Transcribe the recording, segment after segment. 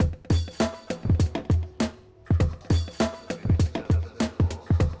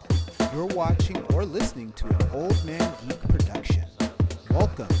watching or listening to an Old Man Geek production.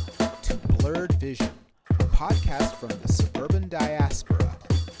 Welcome to Blerd Vision, a podcast from the suburban diaspora.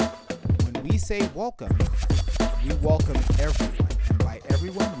 When we say welcome, we welcome everyone, and by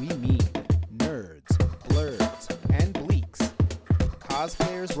everyone we mean nerds, blerds, and bleaks,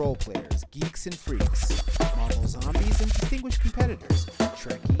 cosplayers, roleplayers, geeks and freaks, Marvel zombies and distinguished competitors,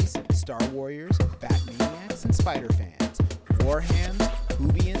 Trekkies, Star Warriors, Batmaniacs, and Spider fans, Warhams,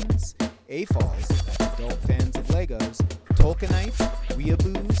 Whovians, AFOLs, that's adult fans of Legos, Tolkienites,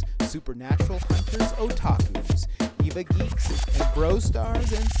 Weeaboos, Supernatural Hunters, Otakus, Eva Geeks, and Bro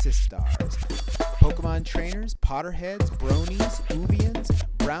Stars and Sis Stars, Pokemon trainers, Potterheads, Bronies, Oovians,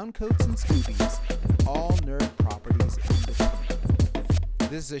 Browncoats, and Scoobies, and all nerd properties in between.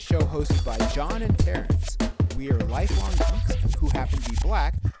 This is a show hosted by John and Terrence. We are lifelong geeks who happen to be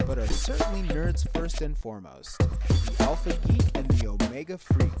black, but are certainly nerds first and foremost. The Alpha Geek and the Omega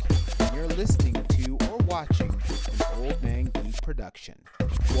Freak. And you're listening to or watching an Old Man Geek production.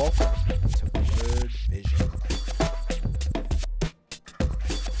 Welcome to Blerd Vision.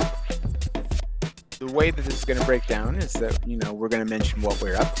 The way that this is going to break down is that, we're going to mention what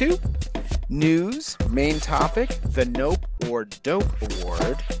we're up to, news, main topic, the Nope or Dope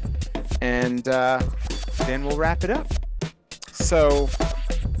Award, and then we'll wrap it up. So,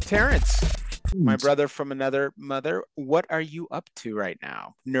 Terrence, my brother from another mother, what are you up to right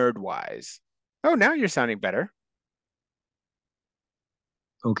now, nerd-wise? Oh, now you're sounding better.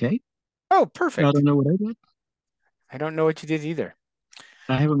 Okay. Oh, perfect. I don't know what I did. I don't know what you did either.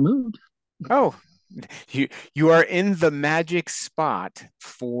 I haven't moved. Oh, you are in the magic spot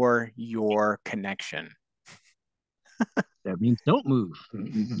for your connection. That means don't move.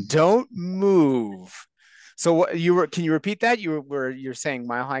 Don't move. So what can you repeat that? You're saying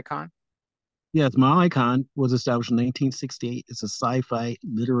Mile High Con? Yes, my icon was established in 1968. It's a sci-fi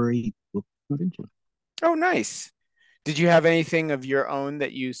literary book convention. Oh, nice. Did you have anything of your own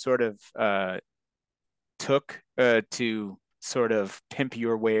that you sort of took to sort of pimp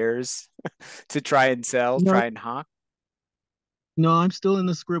your wares to try and sell, try and hawk? No, I'm still in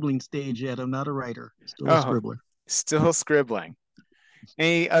the scribbling stage yet. I'm not a writer. Still a scribbler. Still scribbling.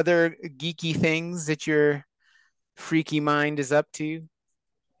 Any other geeky things that your freaky mind is up to?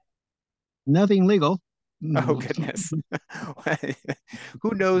 Nothing legal. Oh, goodness.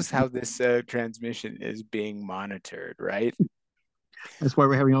 Who knows how this transmission is being monitored, right? That's why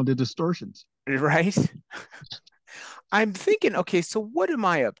we're having all the distortions. Right? I'm thinking, okay, so what am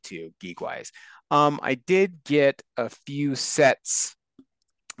I up to, geek-wise? I did get a few sets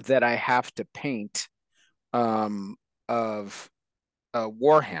that I have to paint of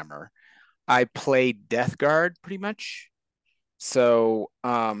Warhammer. I played Death Guard pretty much. So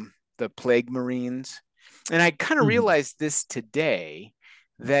the Plague Marines. And I kind of realized this today,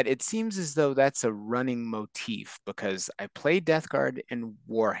 that it seems as though that's a running motif, because I play Death Guard in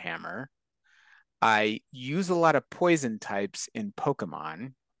Warhammer. I use a lot of poison types in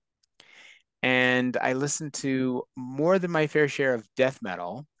Pokemon. And I listen to more than my fair share of death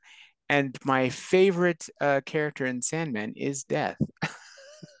metal. And my favorite character in Sandman is Death.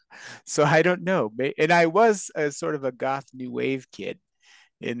 So I don't know. And I was a sort of a goth new wave kid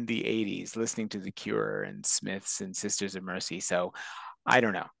in the 80s, listening to The Cure and Smiths and Sisters of Mercy. So I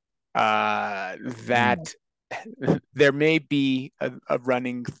don't know. That there may be a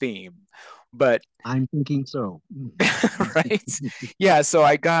running theme, but I'm thinking so. Right? Yeah, so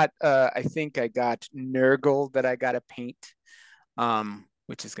I think I got Nurgle that I got to paint,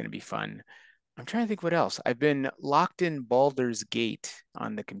 which is going to be fun. I'm trying to think what else. I've been locked in Baldur's Gate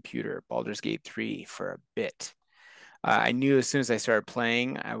on the computer, Baldur's Gate 3 for a bit. I knew as soon as I started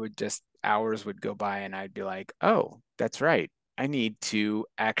playing, hours would go by and I'd be like, oh, that's right. I need to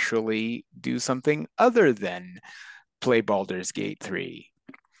actually do something other than play Baldur's Gate 3.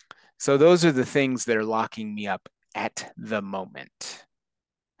 So those are the things that are locking me up at the moment.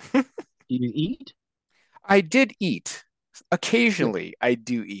 Do you eat? I did eat. Occasionally, I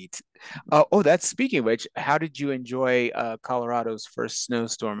do eat. That's speaking of which, how did you enjoy Colorado's first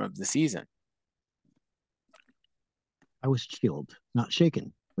snowstorm of the season? I was chilled, not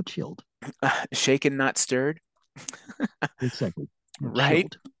shaken, but chilled. Shaken, not stirred. Exactly.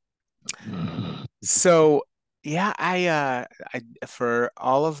 Right. So, yeah, I for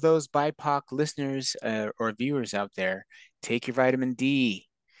all of those BIPOC listeners or viewers out there, take your vitamin D.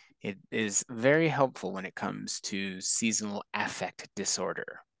 It is very helpful when it comes to seasonal affect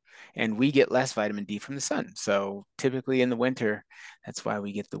disorder. And we get less vitamin D from the sun. So typically in the winter, that's why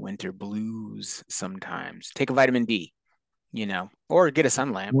we get the winter blues sometimes. Take a vitamin D, or get a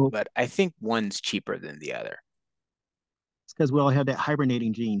sun lamp, but I think one's cheaper than the other. It's because we all have that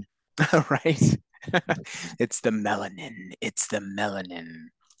hibernating gene. Right? It's the melanin. It's the melanin.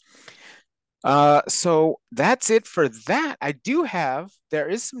 So that's it for that. There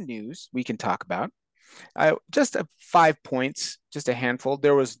is some news we can talk about. Just 5 points, just a handful.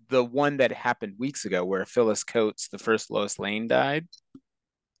 There was the one that happened weeks ago where Phyllis Coates, the first Lois Lane, died.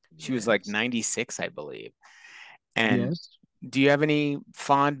 She was like Yes. 96, I believe. And Yes. do you have any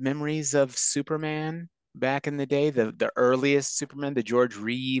fond memories of Superman back in the day? The earliest Superman, the George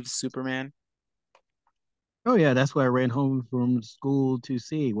Reeves Superman? Oh yeah, that's why I ran home from school to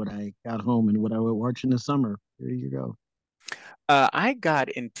see what I got home and what I would watch in the summer. There you go. I got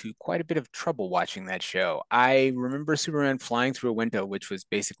into quite a bit of trouble watching that show. I remember Superman flying through a window, which was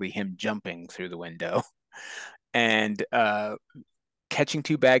basically him jumping through the window, and catching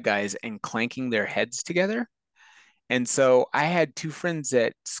two bad guys and clanking their heads together. And so I had two friends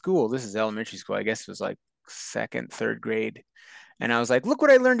at school. This is elementary school. I guess it was like second, third grade. And I was like, look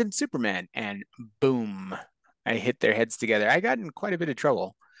what I learned in Superman. And boom, I hit their heads together. I got in quite a bit of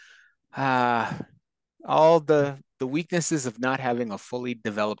trouble. Uh, all the weaknesses of not having a fully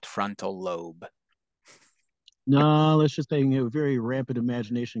developed frontal lobe. No, let's just say you have a very rampant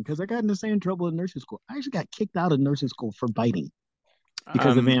imagination because I got in the same trouble in nursing school. I actually got kicked out of nursing school for biting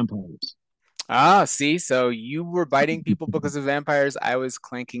because of Um, vampires. see, so you were biting people because of vampires. I was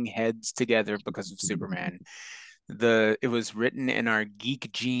clanking heads together because of Superman. It was written in our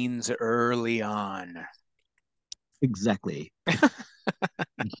geek genes early on. Exactly.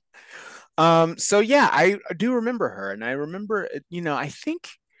 So yeah, I do remember her, and I remember, I think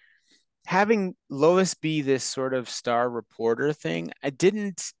having Lois be this sort of star reporter thing,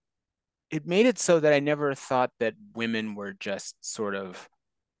 it made it so that I never thought that women were just sort of,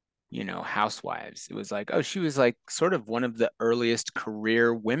 housewives. It was like, oh, she was like sort of one of the earliest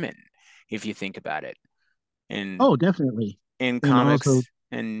career women, if you think about it, in Oh, definitely. in And also comics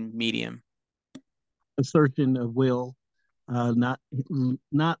and medium. assertion of will, not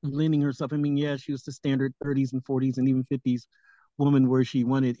not lending herself. I mean, yeah, she was the standard 30s and 40s and even 50s woman where she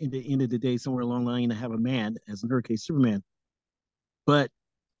wanted, in the end of the day, somewhere along the line, to have a man, as in her case, Superman. But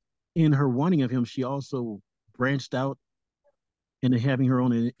in her wanting of him, she also branched out into having her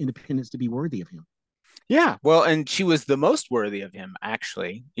own independence to be worthy of him. Yeah, well, and she was the most worthy of him,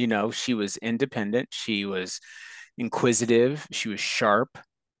 actually. She was independent, she was inquisitive, she was sharp.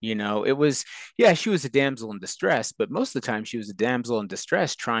 Yeah, she was a damsel in distress, but most of the time she was a damsel in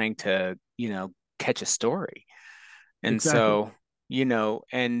distress trying to, catch a story. And Exactly. so,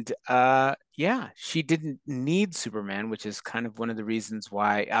 yeah, she didn't need Superman, which is kind of one of the reasons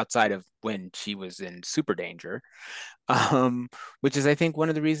why, outside of when she was in super danger, um, which is, I think, one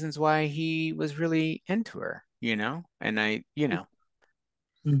of the reasons why he was really into her, and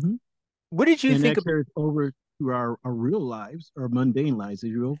Mm-hmm. what did you And think that of? carries over to our real lives, our mundane lives, as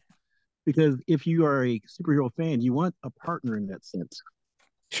you will. Because if you are a superhero fan, you want a partner in that sense.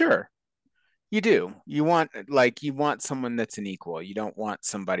 Sure, you do. You want someone that's an equal. You don't want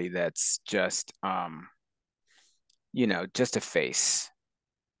somebody that's just, just a face.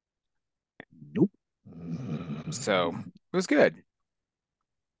 Nope. So it was good.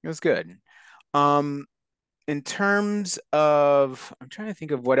 It was good. Um, in terms of, I'm trying to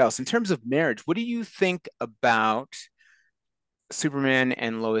think of what else. In terms of marriage, what do you think about Superman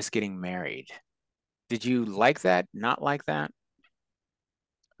and Lois getting married? Did you like that? Not like that?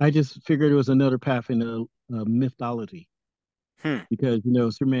 I just figured it was another path in the mythology Hmm. because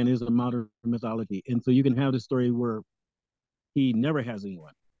Superman is a modern mythology, and so you can have the story where he never has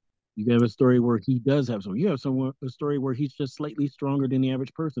anyone. You can have a story where he does have someone. You have someone a story where he's just slightly stronger than the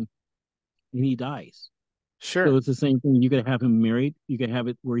average person, and he dies. So Sure. it's the same thing. You could have him married. You could have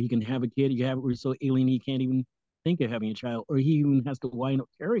it where he can have a kid. You can have it where he's so alien he can't even think of having a child, or he even has to wind up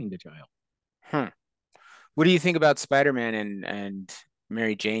carrying the child. Hmm. What do you think about Spider-Man and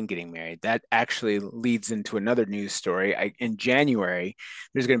Mary Jane getting married? That actually leads into another news story. In January,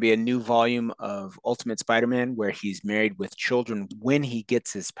 there's going to be a new volume of Ultimate Spider-Man where he's married with children when he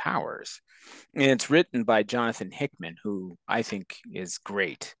gets his powers. And it's written by Jonathan Hickman, who I think is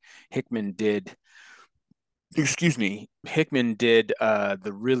great. Hickman did, Hickman did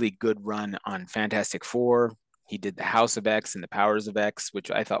the really good run on Fantastic Four. He did the House of X and the Powers of X,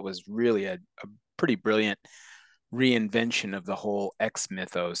 which I thought was really a pretty brilliant reinvention of the whole X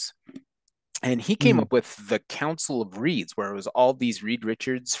mythos. And he came Mm. up with the Council of Reeds, where it was all these Reed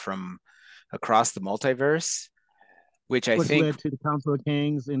Richards from across the multiverse, which I Which think, led to the Council of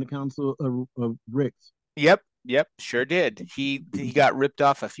Kings and the Council of Ricks. yep, sure did. He got ripped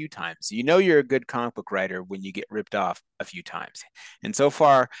off a few times. You're a good comic book writer when you get ripped off a few times. And so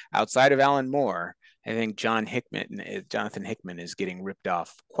far, outside of Alan Moore, I think Jonathan Hickman is getting ripped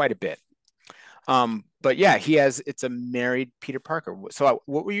off quite a bit. But yeah, it's a married Peter Parker. So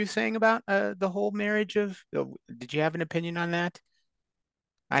what were you saying about the whole marriage of, did you have an opinion on that?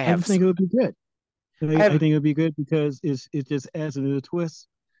 I I have just think it some. would be good. I I have, think it would be good because it just adds a new twist.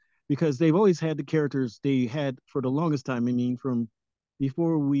 Because they've always had the characters they had for the longest time. I mean, from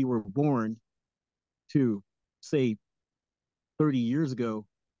before we were born to say 30 years ago,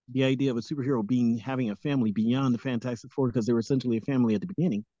 the idea of a superhero being having a family beyond the Fantastic Four because they were essentially a family at the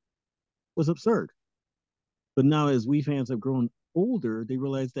beginning was absurd. But now, as we fans have grown older, they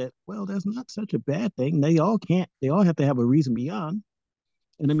realize that well, that's not such a bad thing. They all have to have a reason beyond.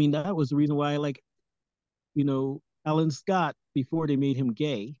 And I mean, that was the reason why I like Alan Scott before they made him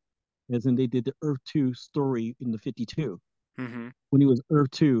gay, as in they did the Earth 2 story in the 52 mm-hmm, when he was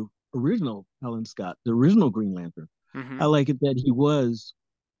Earth 2 original Alan Scott, the original Green Lantern. mm-hmm. I like it that he was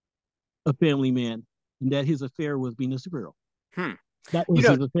a family man and that his affair was being a superhero. Hmm. That You was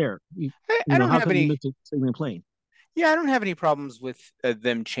know, his affair. I don't How have come you any. missed it saving plane? Yeah, I don't have any problems with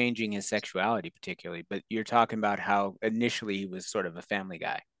them changing his sexuality particularly, but you're talking about how initially he was sort of a family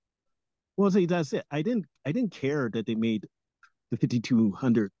guy. Well, see, that's it. I didn't care that they made the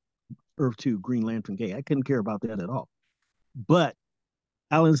 5200 Earth 2 Green Lantern gay. I couldn't care about that at all. But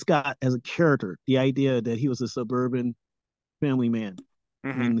Alan Scott as a character, the idea that he was a suburban family man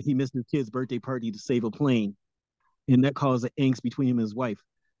Mm-hmm. and he missed his kid's birthday party to save a plane, and that caused an angst between him and his wife.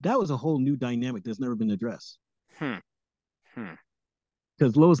 That was a whole new dynamic that's never been addressed. Hmm. Hmm.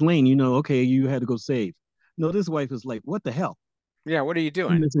 Because Lois Lane, okay, you had to go save. No, this wife is like, what the hell? Yeah, what are you You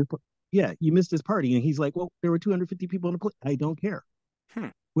doing? missed yeah, you missed this party, and he's like, well, there were 250 people on the plane. I don't care. Hmm.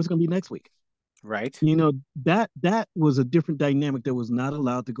 What's going to be next week? Right. That was a different dynamic that was not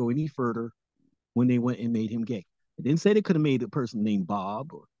allowed to go any further when they went and made him gay. They didn't say they could have made a person named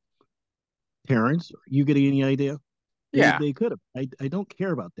Bob or Terrence. Or you get any idea? Yeah. They could have. I don't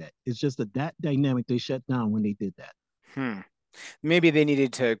care about that. It's just that dynamic they shut down when they did that. Hmm. Maybe they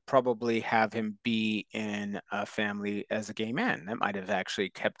needed to probably have him be in a family as a gay man. That might have actually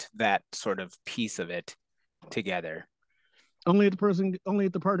kept that sort of piece of it together. Only if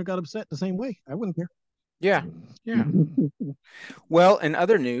the partner got upset the same way. I wouldn't care. Yeah. Yeah. Well, in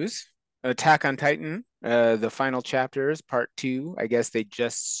other news, Attack on Titan, the final chapters, part two. I guess they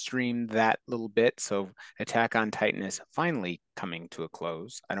just streamed that little bit. So Attack on Titan is finally coming to a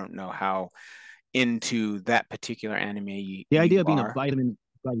close. I don't know how into that particular anime The you idea of being a are. vitamin,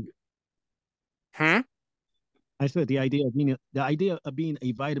 like Hmm? I said, the idea of being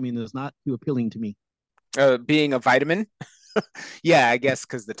a vitamin is not too appealing to me. Being a vitamin? Yeah, I guess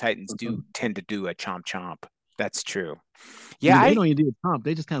because the Titans do tend to do a chomp chomp. That's true. Yeah, They don't even do a pump;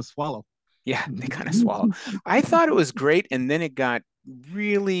 they just kind of swallow. yeah, they kind of swallow. I thought it was great, and then it got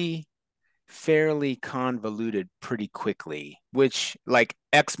really fairly convoluted pretty quickly, which like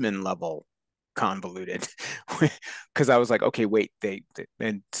X-Men level convoluted. Because I was like, okay, wait,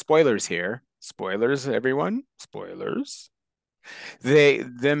 and spoilers here. Spoilers, everyone. Spoilers.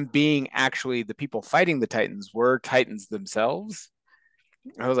 Them being actually the people fighting the Titans were Titans themselves.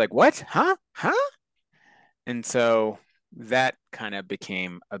 I was like, what? Huh? Huh? And so that kind of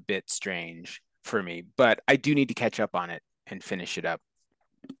became a bit strange for me, but I do need to catch up on it and finish it up.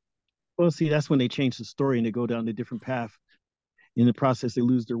 Well, see, that's when they change the story and they go down a different path. In the process, they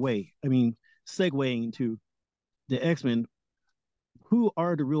lose their way. I mean, segueing to the X Men, who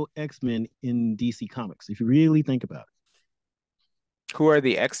are the real X Men in DC Comics? If you really think about Who are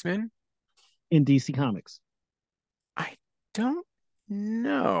the X-Men? it, in DC Comics, I don't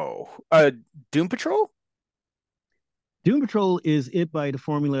know. Doom Patrol? Doom Patrol is it by the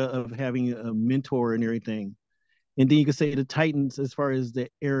formula of having a mentor and everything. And then you could say the Titans, as far as the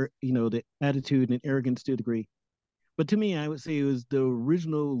attitude and arrogance to a degree. But to me, I would say it was the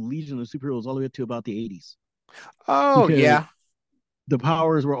original Legion of Superheroes all the way up to about the 80s Oh, because yeah. the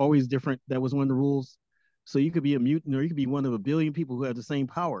powers were always different. That was one of the rules. So you could be a mutant or you could be one of a billion people who have the same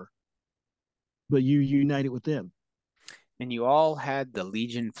power, but you united with them. And you all had the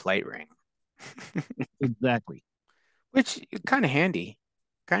Legion flight ring, Exactly. which kind of handy.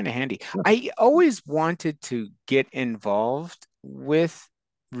 Kind of handy. Yeah. I always wanted to get involved with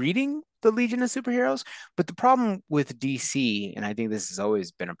reading the Legion of Superheroes, but the problem with DC, and I think this has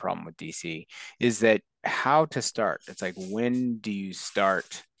always been a problem with DC, is that how to start. It's like, when do you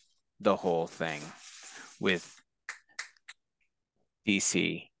start the whole thing with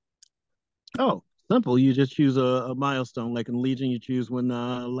DC? Oh, simple. You just choose a milestone. Like in Legion, you choose when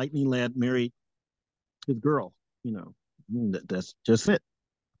Lightning Lad married his girl. That's just it.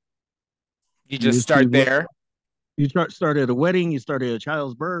 You You just just choose start what there. you start at a wedding, you start at a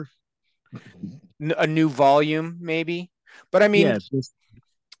child's birth, A new volume, maybe. But I mean, Yes, it's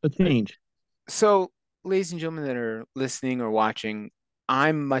a change. so ladies and gentlemen that are listening or watching,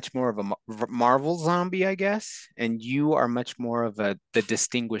 I'm much more of a Marvel zombie, I guess, and you are much more of the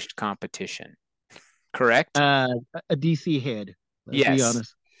distinguished competition, correct? Uh, a DC head. Let's be Yes.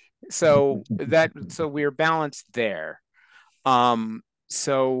 honest. So we're balanced there.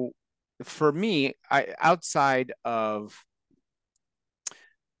 So for me, I outside of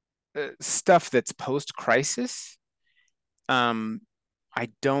stuff that's post-crisis, um, I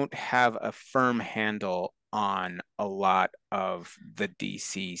don't have a firm handle on a lot of the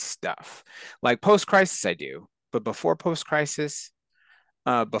DC stuff. Like post-crisis, I do, but before crisis,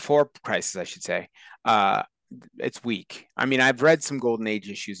 I should say, uh, it's weak. I mean, I've read some Golden Age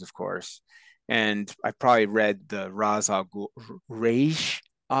issues, of course, and I've probably read the Raish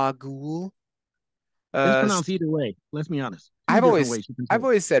Agul. It's Uh, pronounced either way. Let's be honest. Two I've different always ways you can say I've it.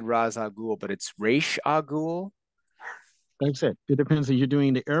 always said Raz Agul, but it's Raish Agul. Like I said, it depends if you're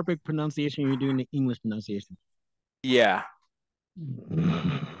doing the Arabic pronunciation or you're doing the English pronunciation. Yeah.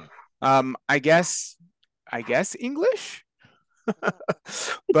 I guess English.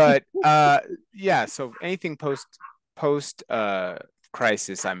 But yeah, so anything post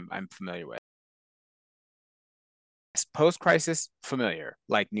crisis I'm familiar with. Post crisis familiar,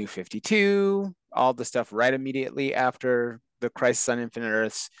 like New 52, all the stuff right immediately after the Crisis on Infinite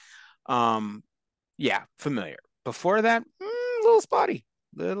Earths. Um yeah, familiar. Before that, little spotty.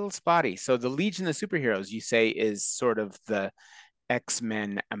 Little spotty. So the Legion of Superheroes, you say, is sort of the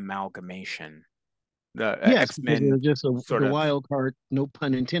X-Men amalgamation. The Yes, because X-Men it's just sort the of. wild card, no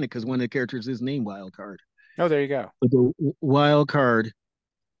pun intended, because one of the characters is named Wild Card. Oh, there you go. But the wild card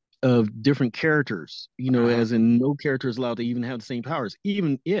of different characters, Uh-huh. as in no character is allowed to even have the same powers,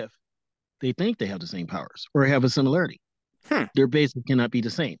 even if they think they have the same powers or have a similarity. Hmm. Their bases cannot be the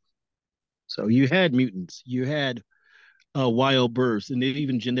same. So you had mutants, you had wild births, and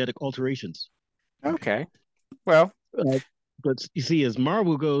even genetic alterations. Okay. Well, Uh, but you see, as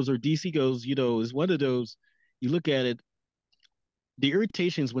Marvel goes or DC goes, is one of those. You look at it, the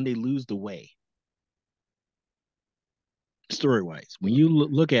irritations when they lose the way, story wise. When you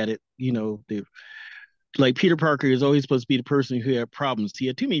look at it, like Peter Parker is always supposed to be the person who had problems. He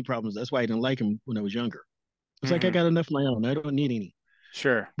had too many problems. That's why I didn't like him when I was younger. It's like I mhm, got enough of my own. I don't need any.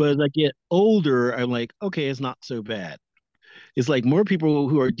 sure. But as I get older, I'm like, okay, it's not so bad. It's like more people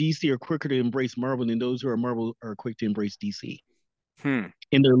who are DC are quicker to embrace Marvel than those who are Marvel are quick to embrace DC Hmm.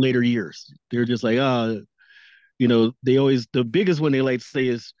 in their later years. They're just like, they always the biggest one they like to say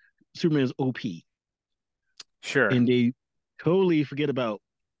is Superman's OP, Sure. and they totally forget about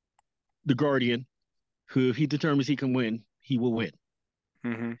the Guardian, who if he determines he can win, he will win.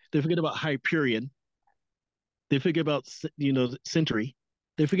 Hmm. They forget about Hyperion. They forget about Sentry.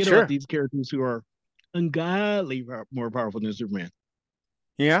 They forget about Sure. these characters who are ungodly more powerful than Superman.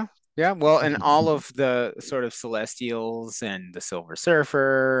 Yeah. Yeah. Well, and all of the sort of Celestials and the Silver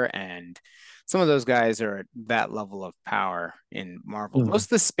Surfer and some of those guys are at that level of power in Marvel. Mhm. Most of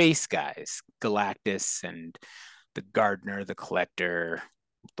the space guys, Galactus and the Gardener, the Collector,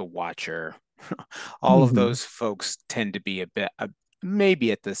 the Watcher, all of Mhm. those folks tend to be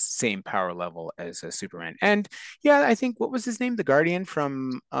maybe at the same power level as a Superman. And yeah, I think what was his name? The Guardian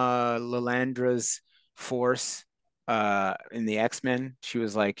from Lilandra's Force in the X-Men. She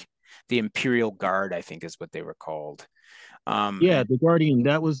was like the Imperial Guard, I think is what they were called. Yeah, And the Guardian.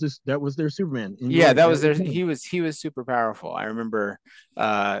 That was their Superman, and you're yeah, right. that That was was there. him. He was super powerful. I remember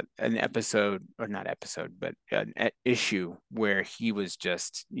an episode, or not episode, but an issue where he was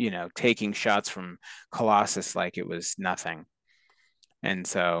just, taking shots from Colossus like it was nothing. And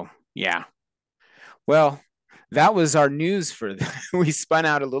so, yeah. Well, that was our news for we spun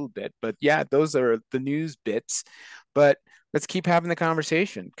out a little bit, but yeah, those are the news bits. But let's keep having the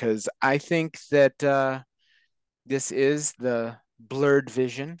conversation because I think that this is the Blerd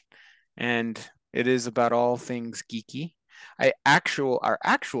Vision and it is about all things geeky. Our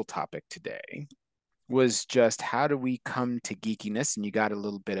actual topic today was just how do we come to geekiness, and you got a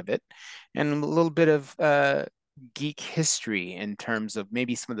little bit of it, and a little bit of geek history in terms of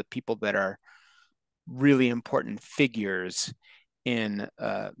maybe some of the people that are really important figures in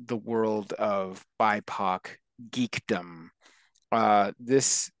the world of BIPOC geekdom.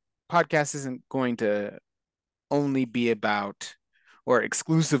 This podcast isn't going to only be about, or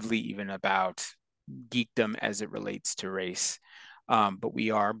exclusively even about, geekdom as it relates to race. But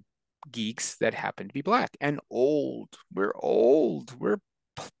we are geeks that happen to be black and old. We're old. We're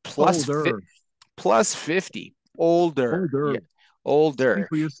Older, plus 50. Older. Yeah. older. Speak Older.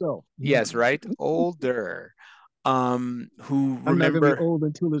 for yourself. Yes, right? Older. who I'm not gonna be remember. old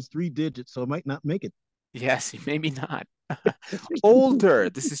until it's 3 digits, so I might not make it. Yes, maybe not. Older.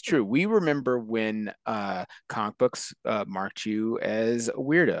 This is true. We remember when comic books marked you as a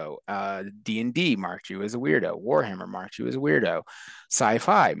weirdo. D&D marked you as a weirdo. Warhammer marked you as a weirdo.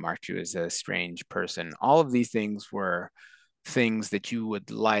 Sci-fi marked you as a strange person. All of these things were things that you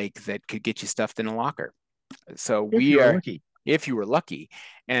would like that could get you stuffed in a locker. So If we you're are, lucky. if you were lucky.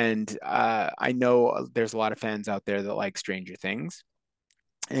 And I know there's a lot of fans out there that like Stranger Things.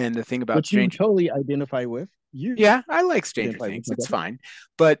 And the thing about Which you Stranger totally identify with. You Yeah, I like Stranger identify with Things. my It's brother. fine.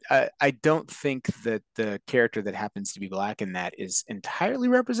 But I don't think that the character that happens to be black in that is entirely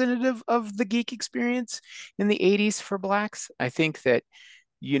representative of the geek experience in the 80s for blacks. I think that,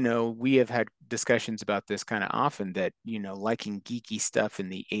 we have had discussions about this kind of often that, liking geeky stuff in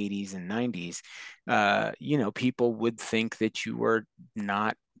the 80s and 90s, people would think that you were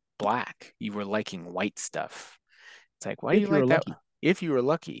not black. You were liking white stuff. It's like, why do you If you're like that? lucky. If you were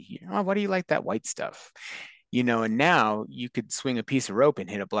lucky, why do you like that white stuff? And now you could swing a piece of rope and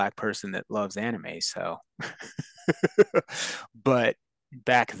hit a black person that loves anime. So, but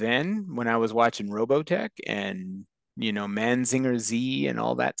back then, when I was watching Robotech and, Manzinger Z and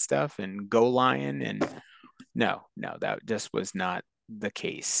all that stuff and Go Lion, and no, that just was not the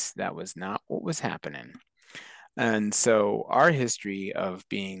case. That was not what was happening. And so our history of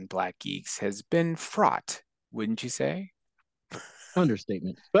being black geeks has been fraught, wouldn't you say?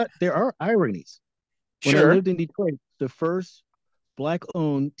 Understatement. But there are ironies. When I Sure. lived in Detroit, the first black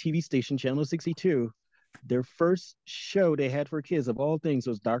owned TV station, Channel 62, their first show they had for kids of all things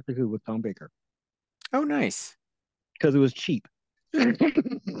was Doctor Who with Tom Baker Oh, nice. because it was cheap.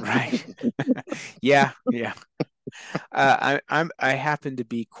 Right. Yeah, yeah. I happen to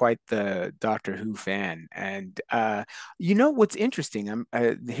be quite the Doctor Who fan, and what's interesting.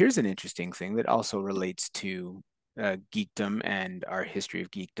 Here's an interesting thing that also relates to geekdom and our history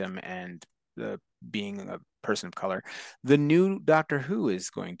of geekdom and the being a person of color. The new Doctor Who is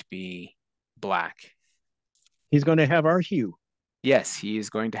going to be black. He's going to have our hue. Yes, he is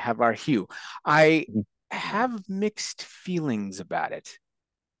going to have our hue. I have mixed feelings about it,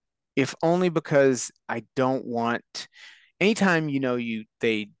 if only because I don't want anytime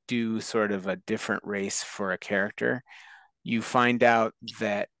they do sort of a different race for a character, you find out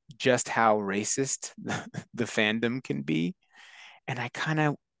that just how racist the fandom can be. And I kind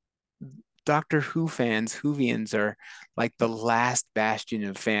of Doctor Who fans, Whovians are like the last bastion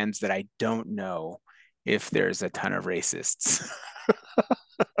of fans that I don't know if there's a ton of racists.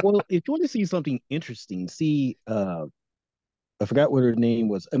 Well, if you want to see something interesting, see, I forgot what her name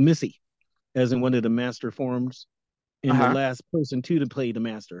was, Missy, as in one of the master forms, in the Uh-huh. last person to play the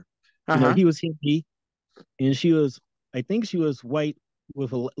master. Uh-huh. He was Hindi, and she was, I think she was white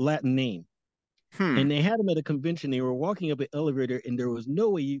with a Latin name. Hmm. And they had them at a convention. They were walking up an elevator, and there was no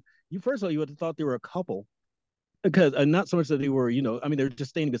way you first of all, you would have thought they were a couple because not so much that they were, I mean, they're just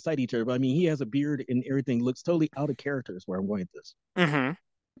standing beside each other. But I mean, he has a beard and everything looks totally out of character. Is where I'm going with this, Mm-hmm.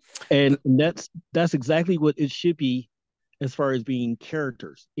 and that's exactly what it should be as far as being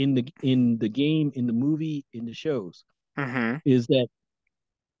characters in the game, in the movie, in the shows. Mm-hmm. Is that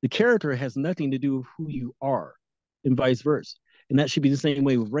the character has nothing to do with who you are, and vice versa, and that should be the same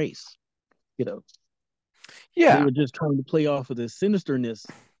way with race. You know, they Yeah. were just trying to play off of the sinisterness.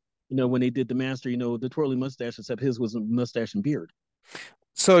 When they did the master, the twirly mustache, except his was a mustache and beard.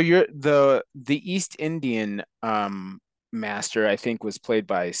 So you're the East Indian master, I think, was played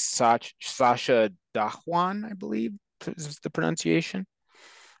by Sasha Dahwan, I believe is the pronunciation.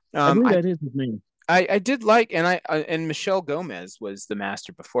 I Um, believe I that is his name. I did like, and Michelle Gomez was the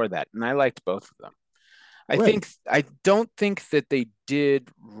master before that, and I liked both of them. Right. I don't think that they did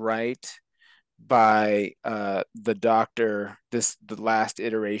right by the Doctor, the last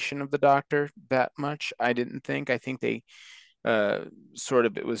iteration of the Doctor that much. I didn't think. I think they uh sort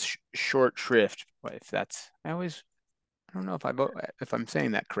of it was short shrift. If that's I don't know if I'm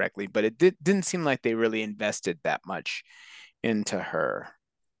saying that correctly, but didn't seem like they really invested that much into her.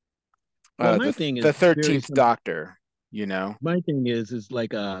 Well, my The thing is the very 13th simple. Doctor, you know. My thing is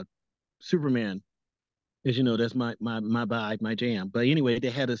like Superman. As you know, that's my vibe, my jam. But anyway,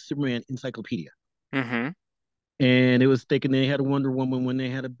 they had a Superman encyclopedia, Mm-hmm. and it was thick. And they had a Wonder Woman when they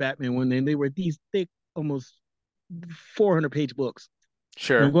had a Batman one, and they were these thick, almost 400-page books.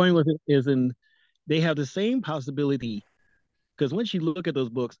 And I'm Sure. going with it is in they have the same possibility because once you look at those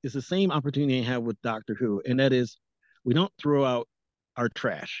books, it's the same opportunity I have with Doctor Who, and that is we don't throw out our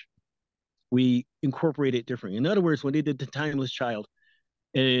trash. We incorporate it differently. In other words, when they did the Timeless Child,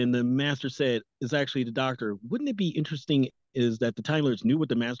 and the Master said is actually the Doctor, wouldn't it be interesting? Is that the Time Lords knew what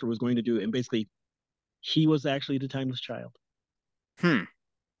the Master was going to do, and basically he was actually the timeless child Hmm.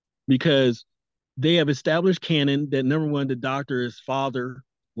 because they have established canon that number one, the Doctor's father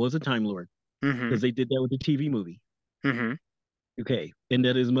was a Time Lord Mm-hmm. because they did that with the TV movie. Mm-hmm. Okay, and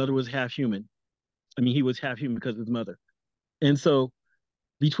that his mother was half human. I mean, he was half human because of his mother, and so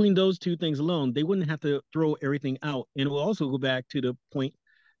between those two things alone, they wouldn't have to throw everything out. And it will also go back to the point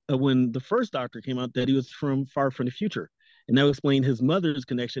of when the first Doctor came out that he was from far from the future. And that will explain his mother's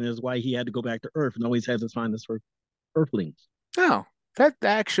connection as why he had to go back to Earth and always has his fondness for Earthlings. Oh, that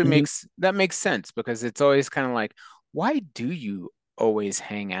actually And then, makes sense because it's always kind of like, why do you always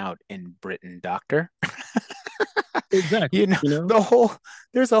hang out in Britain, Doctor? exactly, You know, you know, the whole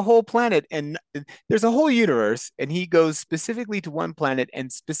there's a whole planet and there's a whole universe, and he goes specifically to one planet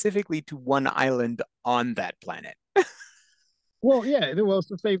and specifically to one island on that planet. well, yeah, well, it's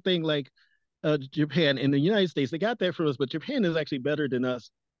the same thing like Japan and the United States. They got that from us, but Japan is actually better than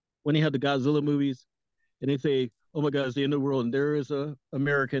us when they have the Godzilla movies and they say, "Oh my God, it's the end of the world," and there is a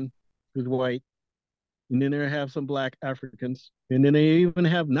American who's white, and then they have some black Africans, and then they even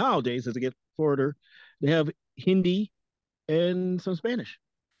have nowadays, as they get forwarder, they have Hindi and some Spanish.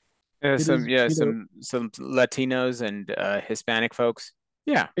 It Some is, yeah, you know, some Latinos and Hispanic folks.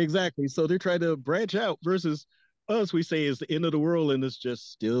 Yeah. exactly. So they're trying to branch out versus us. We say it's the end of the world, and it's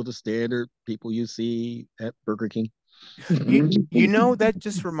just still the standard people you see at Burger King. You know, that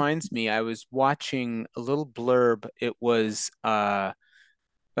just reminds me, I was watching a little blurb. It was Carl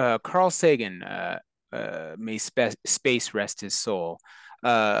Sagan, may space rest his soul.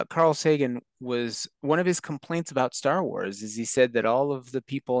 Carl Sagan was one of his complaints about Star Wars is he said that all of the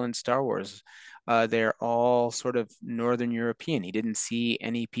people in Star Wars, they're all sort of Northern European. He didn't see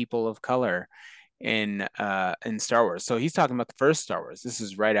any people of color in Star Wars. So he's talking about the first Star Wars. This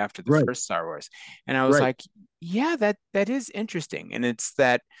is right after the Right, first Star Wars. And I was right. like, yeah, that is interesting. And it's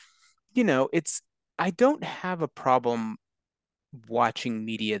that, it's I don't have a problem watching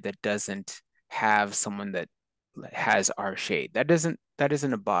media that doesn't have someone that has our shade. That isn't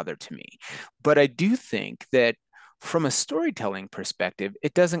a bother to me. But I do think that from a storytelling perspective,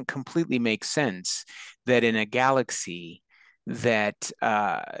 it doesn't completely make sense that in a galaxy that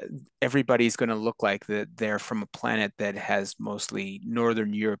everybody's going to look like that they're from a planet that has mostly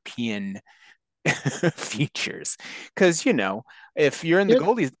Northern European features because It, if you're in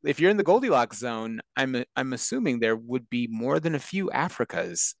the Goldilocks zone, I'm assuming there would be more than a few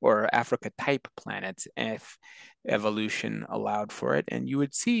Africas or Africa type planets if evolution allowed for it, and you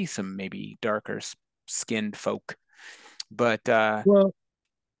would see some maybe darker skinned folk. But well,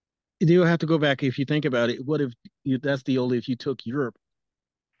 you have to go back if you think about it. What if that's the only if you took Europe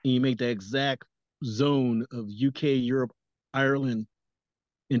and you make the exact zone of UK, Europe, Ireland,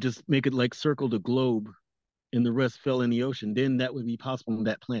 and just make it like circle the globe and the rest fell in the ocean, then that would be possible on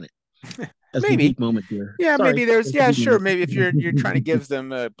that planet. That's the maybe geek moment there. yeah, Sorry. maybe there's That's the yeah, geek sure, moment. maybe if you're trying to give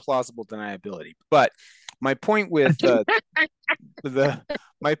them a plausible deniability. But my point with the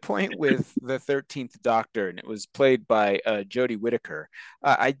my point with the 13th Doctor, and it was played by Jodie Whittaker.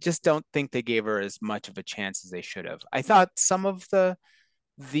 I just don't think they gave her as much of a chance as they should have. I thought some of the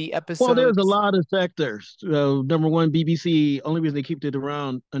Well, there's a episodes, lot of factors. Number one, BBC, only reason they kept it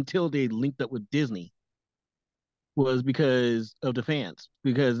around until they linked up with Disney was because of the fans,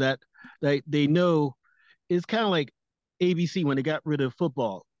 because that they know it's kind of like ABC when they got rid of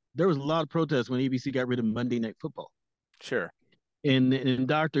football. There was a lot of protests when ABC got rid of Monday Night Football. sure. And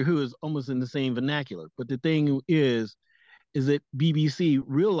Doctor Who is almost in the same vernacular. But the thing is that BBC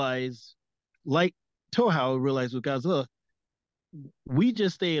realized, like Toho realized with Godzilla, we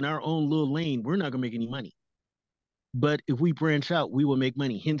just stay in our own little lane. We're not gonna make any money. But if we branch out, we will make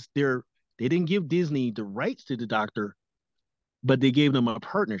money. Hence, they didn't give Disney the rights to the Doctor, but they gave them a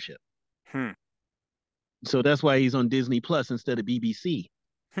partnership. Hmm. So that's why he's on Disney Plus instead of BBC.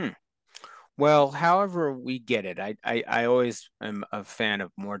 Hmm. Well, however we get it, I always am a fan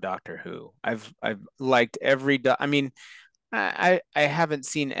of more Doctor Who. I've liked I mean, I haven't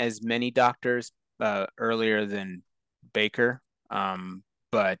seen as many Doctors earlier than Baker,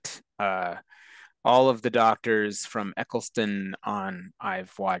 but all of the Doctors from Eccleston on,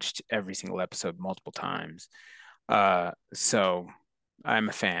 I've watched every single episode multiple times. So I'm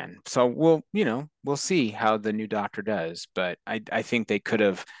a fan. So we'll see how the new Doctor does, but I think they could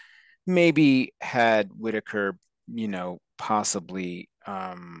have maybe had Whitaker, possibly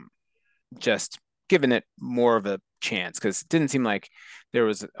just given it more of a chance because it didn't seem like there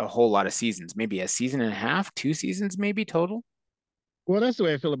was a whole lot of seasons, maybe a season and a half, 2 seasons maybe total. Well, that's the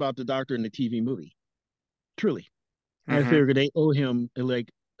way I feel about the Doctor in the TV movie. Truly, I Mm-hmm. figure they owe him like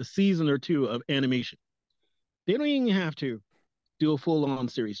a season or two of animation. They don't even have to do a full on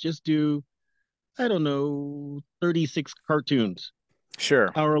series. Just do I don't know, 36 cartoons, Sure.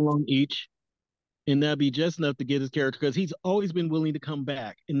 hour long each. And that'd be just enough to get his character because he's always been willing to come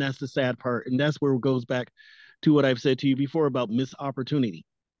back. And that's the sad part. And that's where it goes back to what I've said to you before about missed opportunity.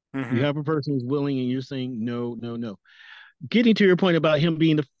 You Hmm. have a person who's willing and you're saying no, no, no. Getting to your point about him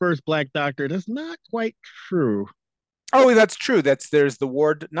being the first black doctor, that's not quite true. Oh, that's true. There's the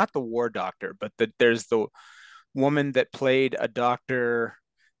ward, not the war doctor, but there's the woman that played a doctor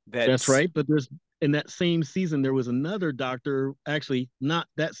That's that's right. But there's in that same season, there was another doctor, actually, not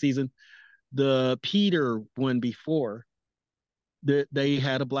that season, the Peter one before, that they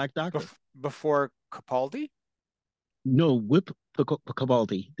had a black doctor. before Capaldi. No, Whip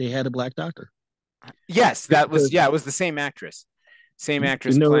Cabaldi. They had a black doctor. Yes, that was, Because yeah, it was the same actress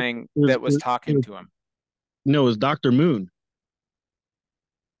no, playing that was talking to him. no, it was Dr. Moon.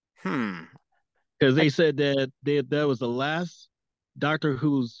 Hmm. Because I, they said that was the last Doctor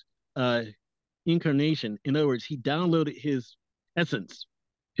Who's uh, incarnation. In other words, he downloaded his essence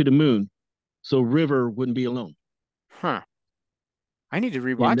to the moon so River wouldn't be alone. huh. I need to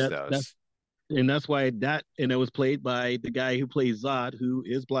And rewatch that's those. and that's why that and it was played by the guy who plays Zod, who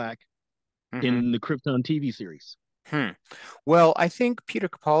is black Hmm. in the Krypton TV series. Hmm. Well, I think Peter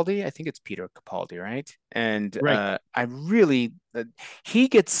Capaldi, I think it's Peter Capaldi, right? And Right. I really, he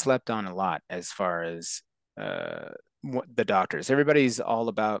gets slept on a lot as far as uh, the doctors. Everybody's all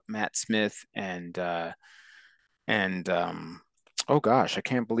about Matt Smith and oh gosh, I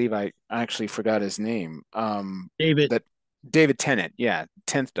can't believe I actually forgot his name. David. That David Tennant, yeah,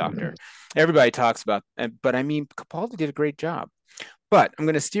 10th Doctor. Everybody talks about, but I mean, Capaldi did a great job. But I'm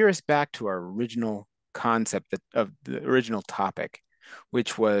going to steer us back to our original concept of the original topic,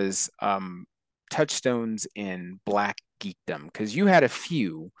 which was touchstones in Black geekdom, because you had a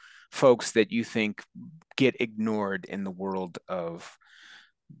few folks that you think get ignored in the world of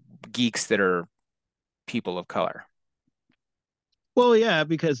geeks that are people of color. Well, yeah,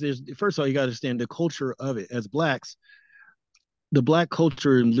 because there's first of all you got to understand the culture of it as blacks. The black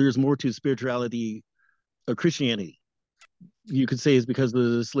culture lures more to spirituality of Christianity. You could say it's because of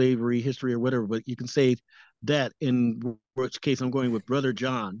the slavery history or whatever, but you can say that in which case I'm going with Brother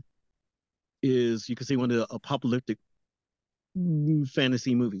John is you could say one of the apocalyptic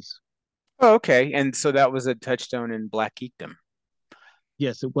fantasy movies. Oh, okay. And so that was a touchstone in Black geekdom.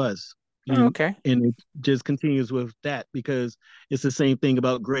 Yes, it was. Oh, And okay. and it just continues with that because it's the same thing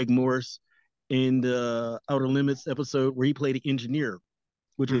about Greg Morris in the Outer Limits episode where he played an engineer,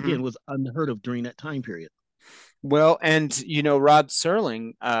 which Hmm. again was unheard of during that time period. Well, and Rod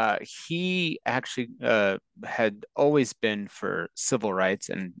Serling, he actually had always been for civil rights,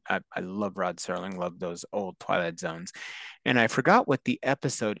 and I love Rod Serling, love those old Twilight Zones. And I forgot what the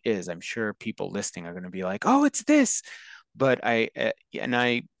episode is. I'm sure people listening are going to be like, "Oh, it's this," but I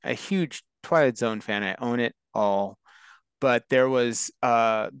a huge Twilight Zone fan. I own it all, but there was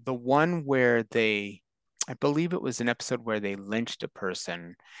the one where I believe it was an episode where they lynched a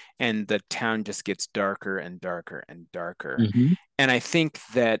person and the town just gets darker and darker and darker. Mm-hmm. And I think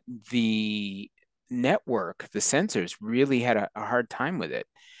that the network, the censors, really had a hard time with it.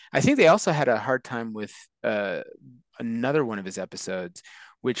 I think they also had a hard time with another one of his episodes,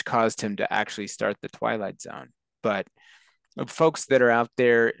 which caused him to actually start the Twilight Zone. But folks that are out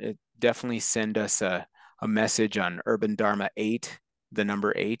there, definitely send us a message on Urban Dharma 8, the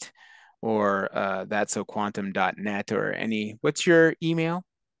number 8, or that'soquantum.net or any. What's your email,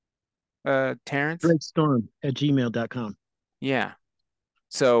 Terrence? Dreadstorm@gmail.com. Yeah.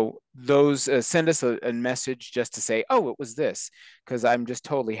 So those send us a message just to say, oh, it was this, because I'm just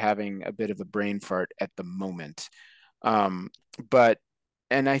totally having a bit of a brain fart at the moment. Um, but,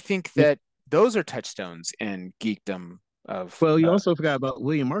 and I think that those are touchstones in geekdom of Well, you also forgot about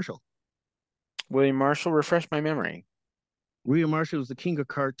William Marshall. William Marshall. Refresh my memory. William Marshall was the king of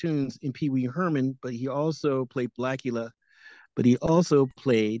cartoons in Pee Wee Herman, but he also played Blackula, but he also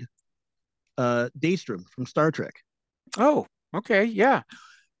played Daystrom from Star Trek. Oh, okay, yeah.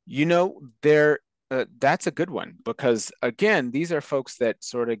 There that's a good one because again, these are folks that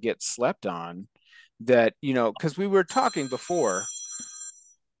sort of get slept on that, because we were talking before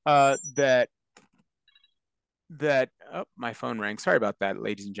that oh, my phone rang. Sorry about that,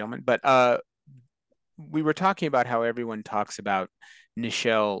 ladies and gentlemen. But we were talking about how everyone talks about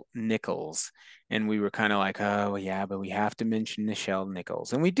Nichelle Nichols, and we were kind of like, oh yeah, but we have to mention Nichelle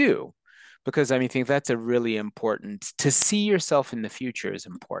Nichols, and we do, because I mean, I think that's a really important to see yourself in the future is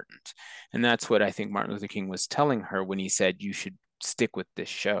important, and that's what I think Martin Luther King was telling her when he said you should stick with this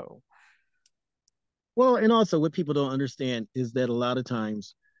show. Well, and also what people don't understand is that a lot of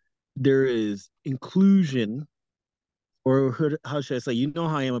times there is inclusion or how should I say, you know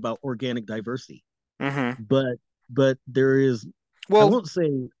how I am about organic diversity, Hmm. but there is, I Well, won't say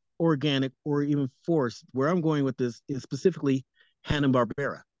organic or even forced. Where I'm going with this is specifically Hanna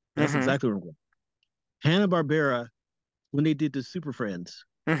Barbera. That's hmm. exactly where I'm going. Hanna Barbera, when they did the Super Friends,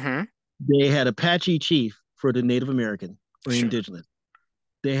 Hmm. they had Apache Chief for the Native American or Sure. indigenous.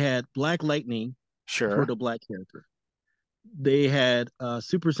 They had Black Lightning for Sure. the black character. They had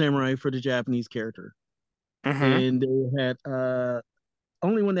Super Samurai for the Japanese character, Hmm. and they had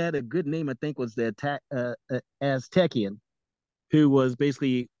only one that had a good name, I think, was the Aztecian, who was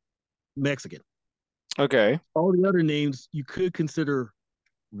basically Mexican. Okay. All the other names you could consider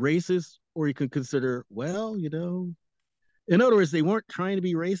racist, or you could consider, well, in other words, they weren't trying to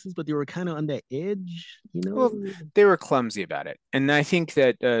be racist, but they were kind of on that edge. Well, they were clumsy about it. And I think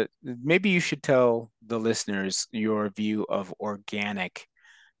that maybe you should tell the listeners your view of organic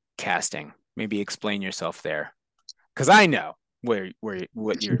casting. Maybe explain yourself there. Because I know where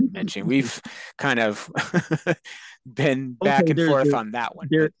what you're mentioning. We've kind of been back Okay, and forth on that one,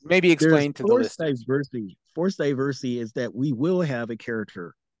 there but maybe there's explain to the forced listeners. diversity. Forced diversity is that we will have a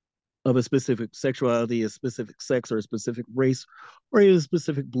character of a specific sexuality, a specific sex, or a specific race, or even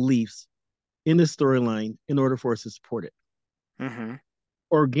specific beliefs in the storyline in order for us to support it. Hmm.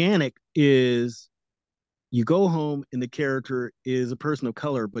 Organic is you go home and the character is a person of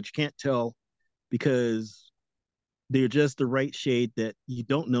color, but you can't tell because they're just the right shade that you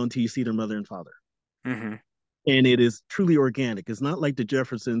don't know until you see their mother and father. Hmm. And it is truly organic. It's not like the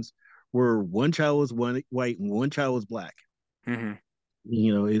Jeffersons where one child was white and one child was black. Hmm.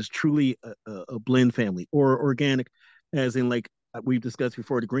 It's truly a blend family or organic, as in like we've discussed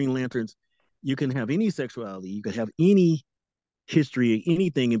before, the Green Lanterns. You can have any sexuality, you can have any history,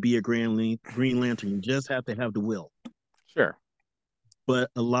 anything, and be a Green Lantern. You just have to have the will. Sure. But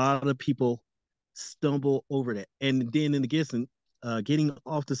a lot of people stumble over that. And then in the getting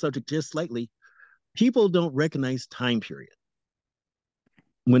off the subject just slightly, people don't recognize time period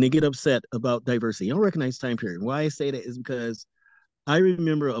when they get upset about diversity. You don't recognize time period. Why I say that is because I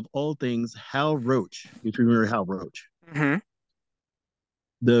remember of all things Hal Roach. If you remember Hal Roach, Hmm.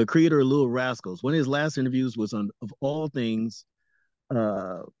 the creator of Little Rascals. One of his last interviews was on, of all things,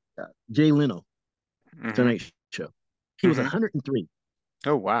 uh, Jay Leno, Hmm. Tonight Show. He was Hmm. 103.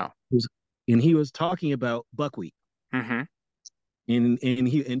 Oh, wow. He was, and he was talking about buckwheat. Hmm. And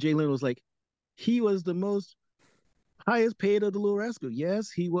Jay Leno was like, he was the most highest paid of the Little Rascals.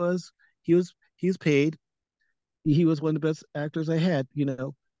 Yes, he was. He was paid. He was one of the best actors I had.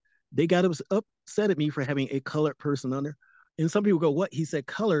 They got upset at me for having a colored person on there. And some people go, "What?" He said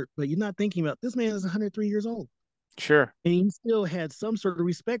colored, but you're not thinking about this man is 103 years old, Sure. and he still had some sort of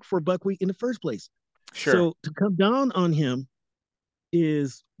respect for buckwheat in the first place. Sure. So to come down on him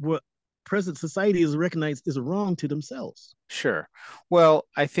is what present society is recognized is wrong to themselves. Sure. Well,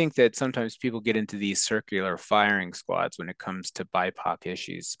 I think that sometimes people get into these circular firing squads when it comes to BIPOC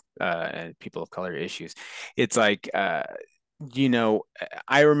issues, and people of color issues. It's like, you know,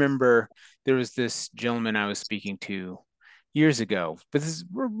 I remember there was this gentleman I was speaking to years ago, but this is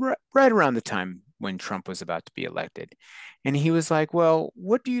right around the time when Trump was about to be elected. And he was like, well,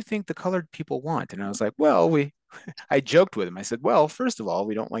 what do you think the colored people want? And I was like, well, I joked with him. I said, well, first of all,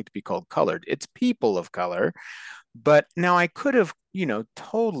 we don't like to be called colored. It's people of color. But now I could have,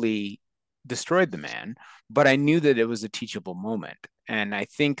 totally destroyed the man, but I knew that it was a teachable moment. And I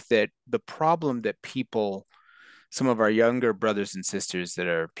think that the problem that some of our younger brothers and sisters that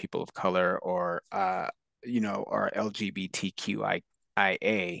are people of color or, are LGBTQIA,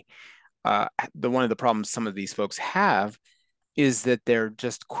 one of the problems some of these folks have is that they're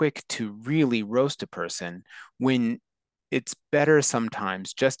just quick to really roast a person when it's better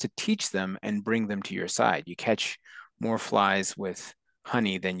sometimes just to teach them and bring them to your side. You catch more flies with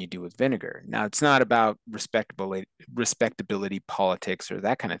honey than you do with vinegar. Now, it's not about respectability politics or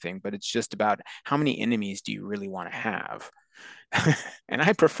that kind of thing, but it's just about how many enemies do you really want to have? And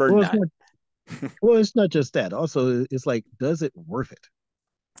I prefer Well, it's none. not. Well, it's not just that. Also, it's like, does it worth it?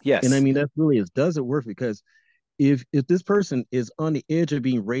 And I Yes, mean, that's really is. Does it worth it? Because if this person is on the edge of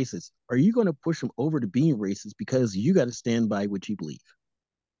being racist, are you going to push them over to being racist because you got to stand by what you believe?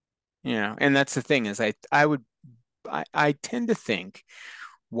 and that's the thing is I tend to think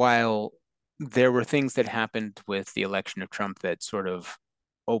while there were things that happened with the election of Trump that sort of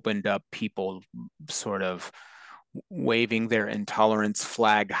opened up people sort of waving their intolerance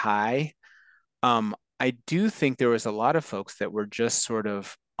flag high, I do think there was a lot of folks that were just sort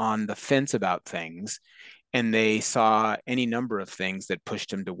of on the fence about things and they saw any number of things that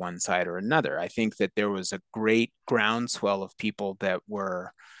pushed them to one side or another. I think that there was a great groundswell of people that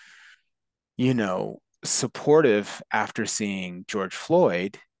were, you know, supportive after seeing George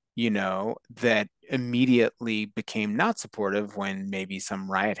Floyd, that immediately became not supportive when maybe some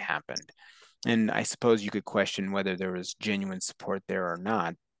riot happened. And I suppose you could question whether there was genuine support there or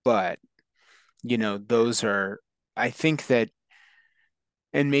not. But, those are, I think that,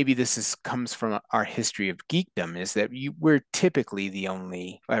 and maybe this comes from our history of geekdom, is that we're typically the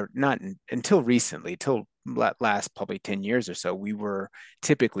only, or not until recently, till last probably 10 years or so, we were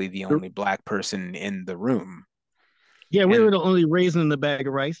typically the only Black person in the room. Yeah, we And were the only raisin in the bag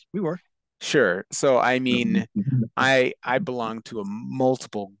of rice. We were. sure. So, I mean, I belong to a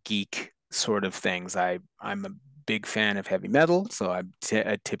multiple geek sort of things. I'm a big fan of heavy metal, so I'm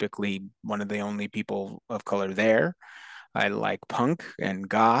typically one of the only people of color there. I like punk and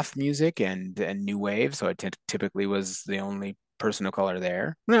goth music and new wave, so I typically was the only person of color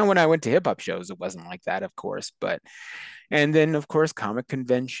there. Now, when I went to hip hop shows, it wasn't like that, of course, but and then of course comic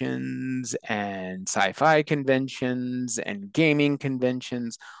conventions and sci-fi conventions and gaming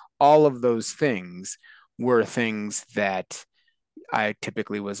conventions, all of those things were things that I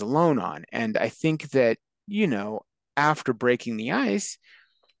typically was alone on. And I think that, after breaking the ice,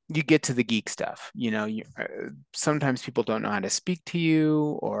 you get to the geek stuff. Sometimes people don't know how to speak to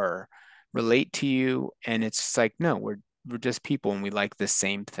you or relate to you, and it's just like, no, we're just people and we like the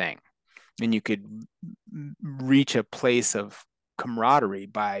same thing. And you could reach a place of camaraderie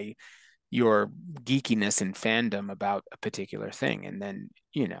by your geekiness and fandom about a particular thing. And then,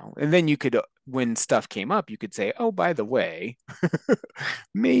 and then you could, when stuff came up, you could say, oh, by the way,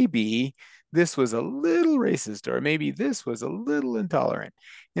 maybe this was a little racist, or maybe this was a little intolerant.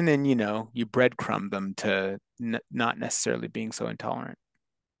 And then, you breadcrumb them to not necessarily being so intolerant.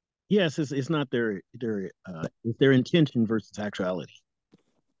 Yes, it's not it's their intention versus actuality,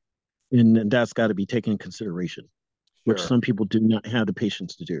 and that's got to be taken in consideration, which Sure. some people do not have the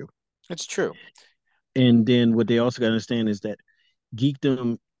patience to do. It's true. And then what they also got to understand is that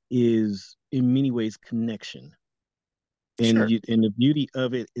geekdom is in many ways connection, Sure. and the beauty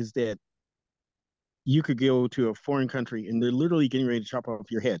of it is that you could go to a foreign country and they're literally getting ready to chop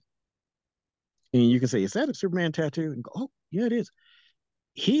off your head, and you can say, "Is that a Superman tattoo?" And go, "Oh, yeah, it is."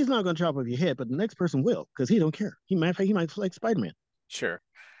 He's not going to chop off your head, but the next person will because he don't care. He might like Spider-Man, Sure.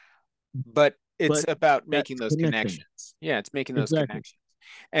 But it's but about that's making those connection. connections. Yeah, it's making those Exactly. connections.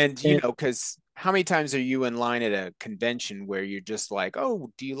 And And because how many times are you in line at a convention where you're just like,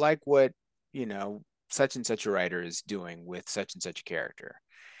 oh, do you like what, such and such a writer is doing with such and such a character?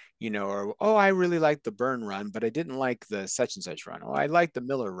 Or oh, I really liked the Byrne run, but I didn't like the such and such run. Oh, I liked the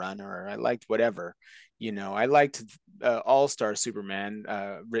Miller run, or I liked whatever. I liked All Star Superman,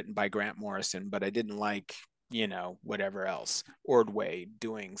 written by Grant Morrison, but I didn't like, whatever else, Ordway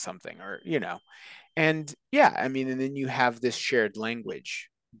doing something, or and yeah, I mean, and then you have this shared language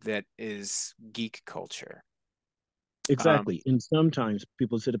that is geek culture. Um, exactly. And sometimes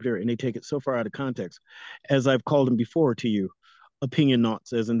people sit up there and they take it so far out of context, as I've called them before to you, opinion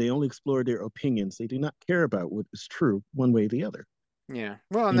knots, as and they only explore their opinions. They do not care about what is true one way or the other. yeah,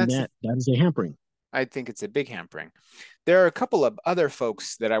 well, and And that is a hampering. I think it's a big hampering. There are a couple of other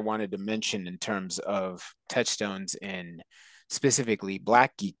folks that I wanted to mention in terms of touchstones in specifically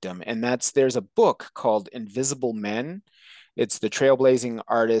Black geekdom, and there's a book called Invisible Men. It's the trailblazing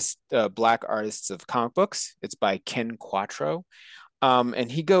Black artists of comic books. It's by Ken Quattro. And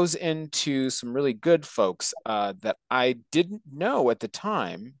he goes into some really good folks that I didn't know at the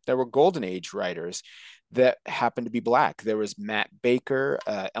time. There were Golden Age writers that happened to be Black. There was Matt Baker,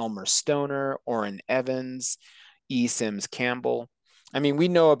 Elmer Stoner, Orrin Evans, E. Sims Campbell. I mean, we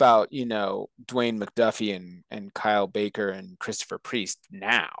know about, Dwayne McDuffie and Kyle Baker and Christopher Priest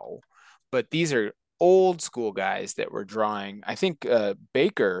now, but these are old school guys that were drawing. I think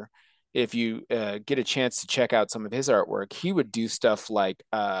Baker, if you get a chance to check out some of his artwork, he would do stuff like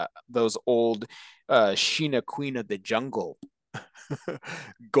those old Sheena Queen of the Jungle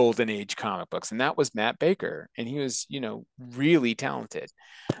Golden Age comic books. And that was Matt Baker. And he was, really talented.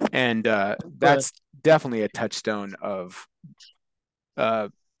 And But that's definitely a touchstone of uh,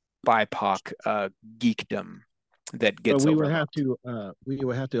 BIPOC geekdom that but gets overlooked. we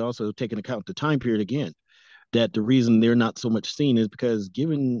would have to also take into account the time period again. That the reason they're not so much seen is because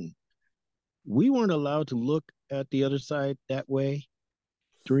given we weren't allowed to look at the other side that way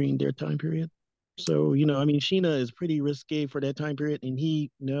during their time period. So, I mean, Sheena is pretty risque for that time period. And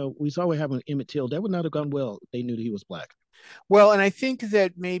we saw what happened with Emmett Till. That would not have gone well if they knew that he was Black. Well, and I think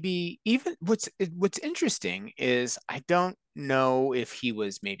that maybe even what's interesting is I don't know if he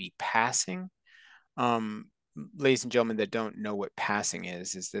was maybe passing. Um, Ladies and gentlemen that don't know what passing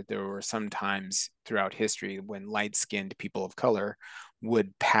is that there were some times throughout history when light-skinned people of color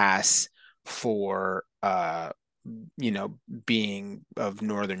would pass for being of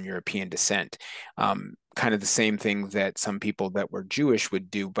Northern European descent. Kind of the same thing that some people that were Jewish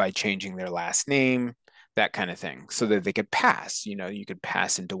would do by changing their last name, that kind of thing, so that they could pass, you could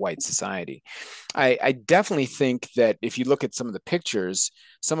pass into white society. I definitely think that if you look at some of the pictures,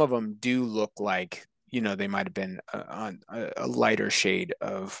 some of them do look like, they might have been on a lighter shade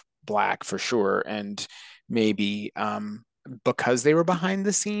of black for sure. And maybe because they were behind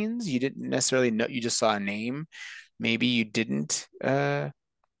the scenes, you didn't necessarily know, you just saw a name. Maybe you didn't know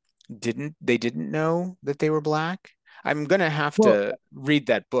that they were black. I'm gonna have Well, to read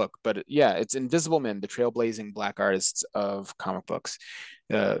that book, but yeah, it's Invisible Men: The Trailblazing Black Artists of Comic Books.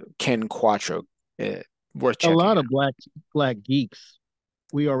 Ken Quattro, worth a checking lot out. of black geeks,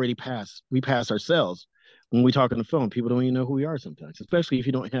 we pass ourselves when we talk on the phone. People don't even know who we are sometimes, especially if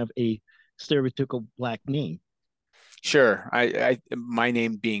you don't have a stereotypical black name. Sure. My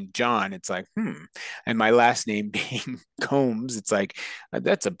name being John, it's like, and my last name being Combs, it's like,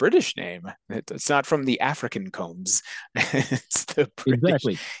 that's a British name. It's not from the African Combs. It's the British.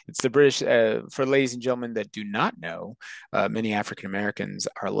 Exactly. It's the British. For ladies and gentlemen that do not know, many African Americans,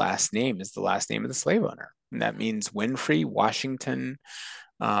 our last name is the last name of the slave owner, and that means Winfrey, Washington,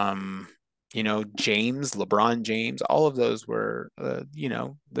 um, James, LeBron James. All of those were,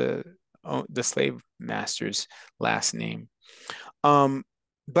 the slave master's last name. Um,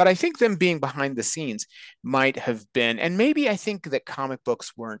 but I think them being behind the scenes might have been, and maybe I think that comic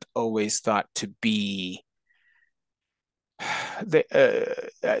books weren't always thought to be. They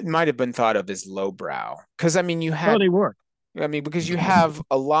it might have been thought of as lowbrow because I mean you Oh, had they were. I mean because you have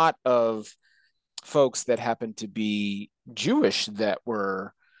a lot of folks that happen to be Jewish that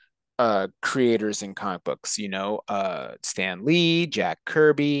were creators in comic books, Stan Lee, Jack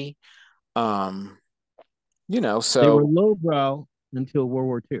Kirby, um, They were so lowbrow until World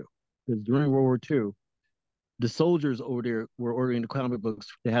War II, because during World War II, the soldiers over there were ordering the comic books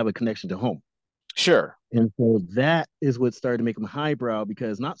to have a connection to home. sure. And so that is what started to make them highbrow,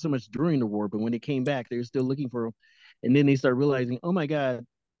 because not so much during the war, but when they came back, they were still looking for them. And then they started realizing, oh my God,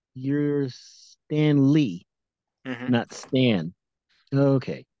 you're Stan Lee, Hmm. not Stan.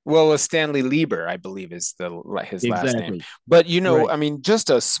 Okay, Well, it was Stanley Lieber, I believe, is his last name. exactly. But Right. I mean, just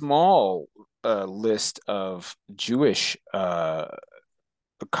a small list of Jewish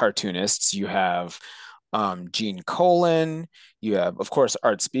cartoonists. You have Gene Colan. You have, of course,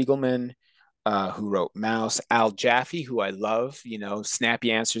 Art Spiegelman, who wrote Mouse. Al Jaffe, who I love.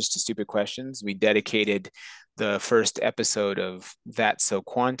 Snappy answers to stupid questions. We dedicated the first episode of That's So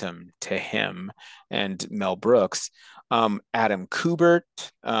Quantum to him and Mel Brooks. Adam Kubert.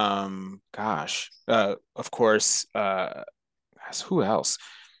 Of course. Who else?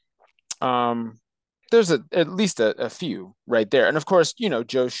 Um, there's at least a few right there, and of course,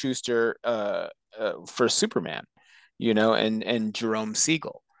 Joe Shuster for Superman, and Jerome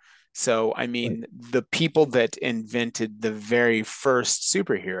Siegel. So I Right. mean, the people that invented the very first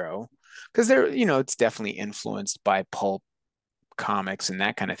superhero, because it's definitely influenced by pulp comics and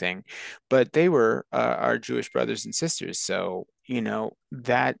that kind of thing, but they were our Jewish brothers and sisters. So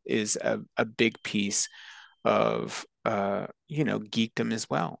that is a big piece of geekdom as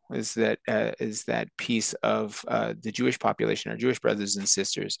well, is that piece of the Jewish population, our Jewish brothers and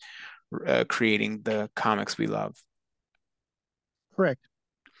sisters, creating the comics we love. Correct.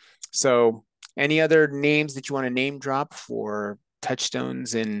 So any other names that you want to name drop for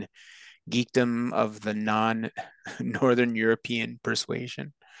touchstones in geekdom of the non-Northern European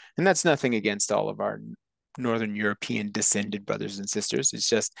persuasion? And that's nothing against all of our Northern European descended brothers and sisters. It's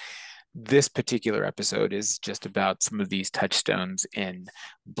just this particular episode is just about some of these touchstones in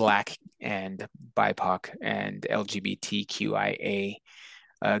Black and BIPOC and LGBTQIA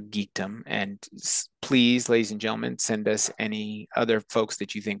geekdom. And please, ladies and gentlemen, send us any other folks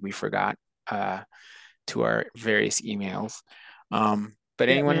that you think we forgot to our various emails. But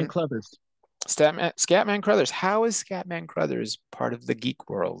Batman anyone, Clovers, Scatman Crothers, how is Scatman Crothers part of the geek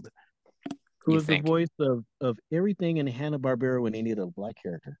world, who you was the think? voice of everything in Hanna-Barbera when they needed a black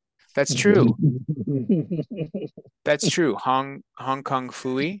character. That's true. That's true. Hong Kong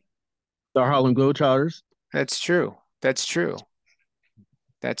Fooey. The Harlem Globetrotters. That's true. That's true.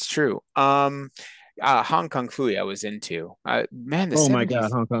 That's true. Hong Kong Fooey I was into. Man, Oh my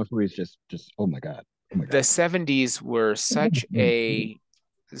God, Hong Kong Fooey is just oh my God, oh my the God. 70s were such a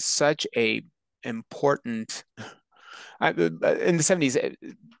important in the 70s,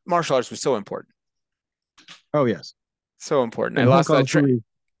 martial arts was so important. Oh yes, So important. I and Hong lost Kong that train. Fooey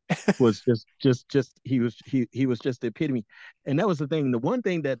was just he was just the epitome. And that was the thing. The one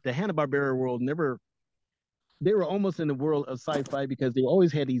thing that the Hanna-Barbera world never, they were almost in the world of sci-fi, because they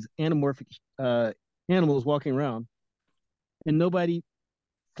always had these anamorphic animals walking around, and nobody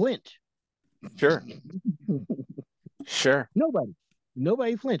flinch. Sure. Sure.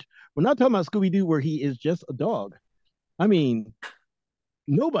 Nobody flinch. We're not talking about Scooby Doo where he is just a dog. I mean,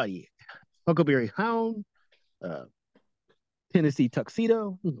 nobody. Huckleberry Hound, uh, Tennessee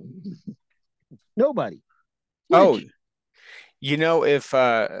Tuxedo, nobody Oh, flinch.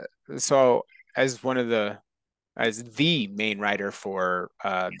 if so as one of the as the main writer for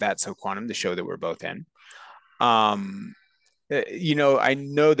That's So Quantum, the show that we're both in, um I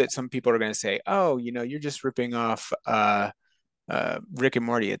know that some people are going to say, oh, you're just ripping off Rick and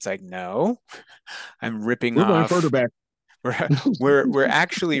Morty. It's like, no, I'm ripping We're going further off. back. We're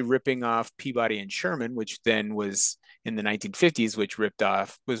actually ripping off Peabody and Sherman, which then was in the 1950s, which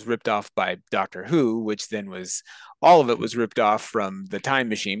was ripped off by Doctor Who, which then was all of it was ripped off from The Time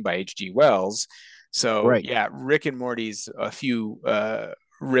Machine by H.G. Wells. So Right. yeah, Rick and Morty's a few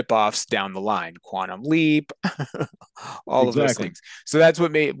rip-offs down the line, Quantum Leap, all of those Exactly. things. So that's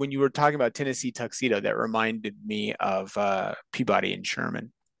what made, when you were talking about Tennessee Tuxedo, that reminded me of Peabody and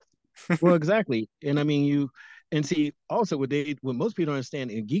Sherman. Well, exactly. And I mean, and see, also what most people don't understand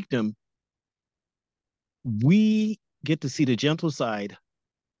in geekdom, we get to see the gentle side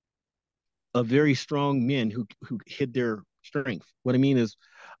of very strong men who hid their strength. What I mean is,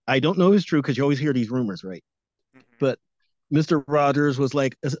 I don't know if it's true because you always hear these rumors, right? But Mr. Rogers was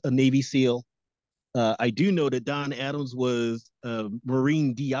like a Navy SEAL. I do know that Don Adams was a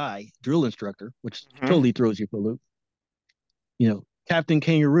Marine DI drill instructor, which Mm-hmm. totally throws you for a loop. Captain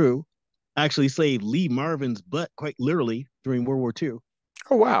Kangaroo actually saved Lee Marvin's butt quite literally during World War II.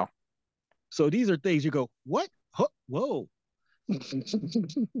 Oh wow. So these are things you go, what? Huh? Whoa.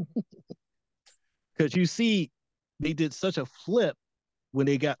 Because you see, they did such a flip when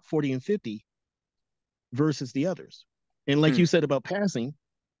they got 40 and 50 versus the others. And like Hmm. you said about passing,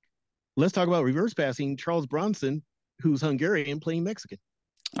 let's talk about reverse passing. Charles Bronson, who's Hungarian, playing Mexican.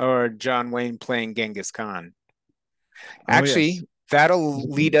 Or John Wayne playing Genghis Khan. Oh, yes. Actually, that'll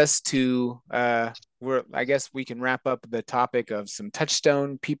lead us to I guess we can wrap up the topic of some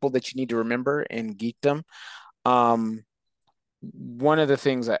touchstone people that you need to remember in geekdom. Um, One of the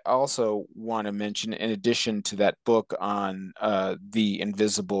things I also want to mention, in addition to that book on the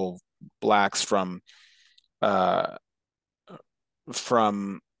invisible blacks uh,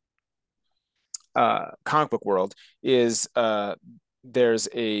 from comic book world, is there's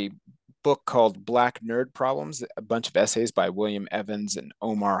a book called Black Nerd Problems, a bunch of essays by William Evans and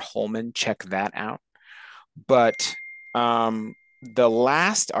Omar Holman. Check that out. But our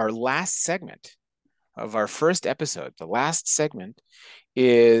last segment of our first episode, the last segment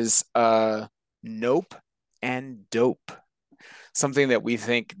is Nope and Dope. Something that we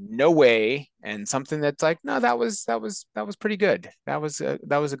think no way, and something that's like, no, that was pretty good. That was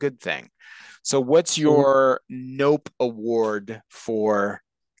a good thing. So what's So your Nope award for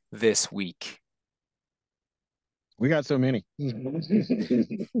this week? we got so many.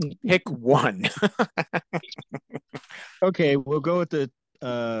 Pick one. Okay, we'll go with the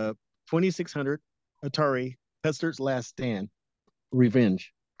 2600 Atari Custer's Last Stand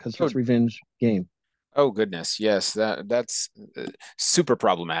Revenge. Oh, Custer's Revenge game. oh goodness, yes, that's super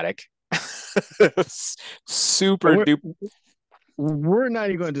problematic. Oh, Super duper. we're not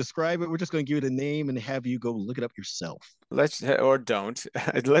even going to describe it. We're just going to give it a name and have you go look it up yourself. Let's or don't.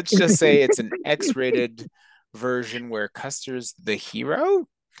 Let's just say it's an X-rated version where Custer's the hero.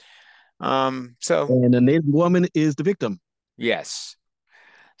 So And the native woman is the victim. yes.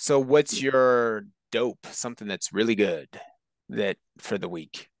 So what's your dope? Something that's really good that for the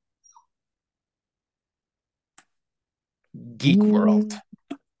week. Geek World.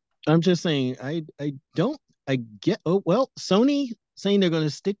 Mm, I'm just saying, I don't, I get, oh, well, Sony saying they're going to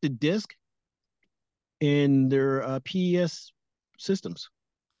stick the disc in their PES systems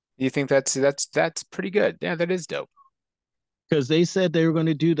You think that's pretty good? Yeah, that is dope. because they said they were going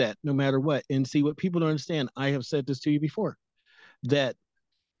to do that no matter what. And see, what people don't understand, I have said this to you before, that,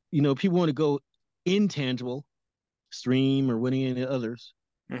 people want to go intangible, stream or winning any others.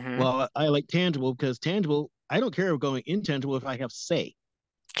 Mm-hmm. Well, I like tangible because tangible, I don't care if going intangible if I have say,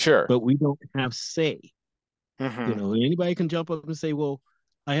 Sure. but we don't have say. Mm-hmm. Anybody can jump up and say, well,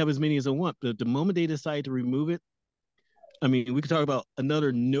 I have as many as I want. But the moment they decide to remove it, I mean, we could talk about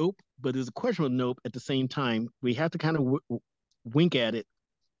another nope, but there's a question of nope at the same time. We have to kind of wink at it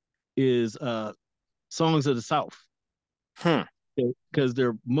is Songs of the South. Hmm. Because there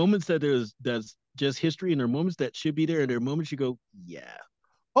are moments that's just history and there are moments that should be there and there are moments you go, yeah.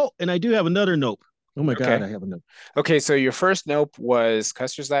 Oh, and I do have another nope. Oh my God, Okay. I have a nope. Okay, so your first nope was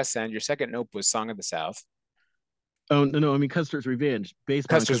Custer's Last Stand. Your second nope was Song of the South. Oh no, I mean Custer's Revenge,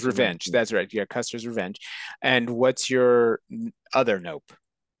 based on Custer's Revenge. That's right. Yeah, Custer's Revenge. And what's your other nope?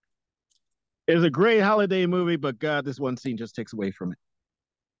 It's a great holiday movie, but God, this one scene just takes away from it.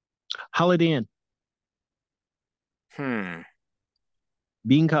 Holiday Inn.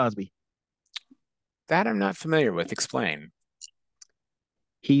 Bing Cosby. That I'm not familiar with. Explain.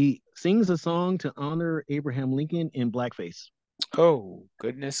 He sings a song to honor Abraham Lincoln in blackface. Oh,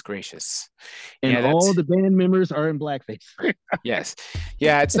 goodness gracious. And all the band members are in blackface. Yes.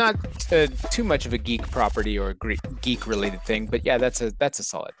 Yeah, it's not too much of a geek property or a geek related thing, but yeah, that's a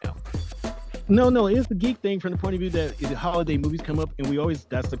solid no. No, it's the geek thing from the point of view that the holiday movies come up, and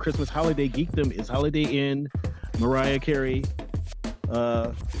that's the Christmas holiday geekdom is Holiday Inn, Mariah Carey,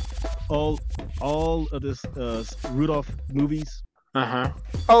 all of this Rudolph movies.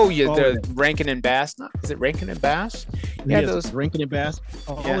 Oh yeah, the Rankin and Bass. Is it Rankin and Bass? Yeah, yes, those Rankin and Bass.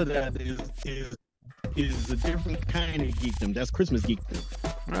 All of that is a different kind of geekdom. That's Christmas geekdom.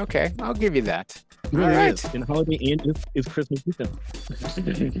 Okay, I'll give you that. All right. And Holiday Inn is Christmas geekdom.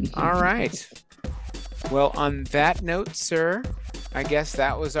 All right. Well, on that note, sir, I guess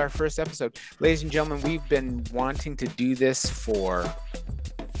that was our first episode. Ladies and gentlemen, we've been wanting to do this for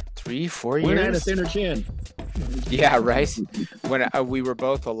 3-4 years. When I had a thinner chin. Yeah, right. When we were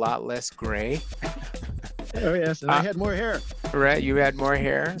both a lot less gray. Oh yes, and I had more hair. Right, you had more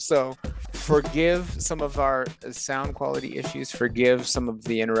hair. So forgive some of our sound quality issues. Forgive some of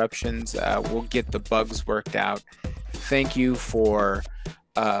the interruptions. We'll get the bugs worked out. Thank you for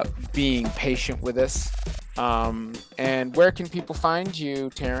being patient with us. And where can people find you,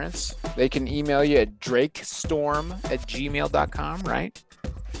 Terrence? They can email you at drakestorm@gmail.com, right?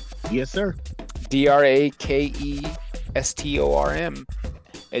 Yes, sir.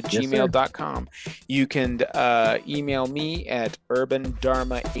 drakestorm@gmail.com. You can email me at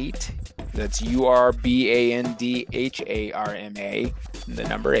urbandharma8. That's URBANDHARMA, the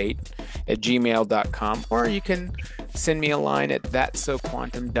number 8, at gmail.com. Or you can send me a line at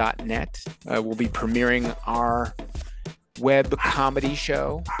thatsoquantum.net. We'll be premiering our web comedy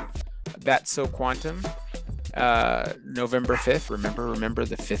show, That's So Quantum, November 5th. Remember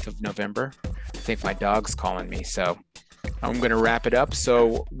the 5th of November. I think my dog's calling me, so I'm going to wrap it up.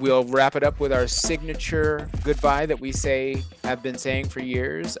 So we'll wrap it up with our signature goodbye that we have been saying for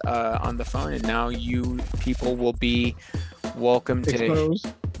years on the phone, and now you people will be welcome to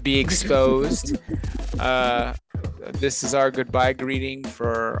be exposed. This is our goodbye greeting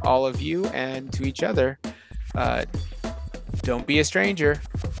for all of you and to each other. Don't be a stranger.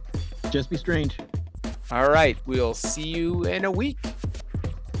 Just be strange. All right. We'll see you in a week.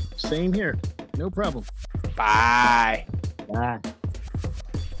 Same here. No problem. Bye. Bye.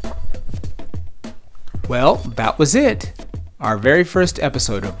 Well, that was it. Our very first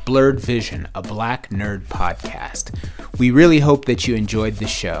episode of Blerd Vision, a Black Nerd podcast. We really hope that you enjoyed the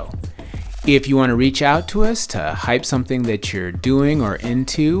show. If you want to reach out to us to hype something that you're doing or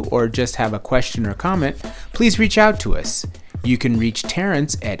into, or just have a question or comment, please reach out to us. You can reach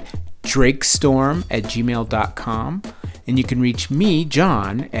Terrence at drakestorm@gmail.com, and you can reach me,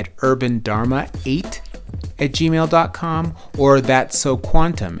 John, at urbandharma8@gmail.com or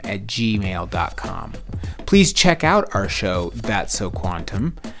thatsoquantum@gmail.com. Please check out our show, That's So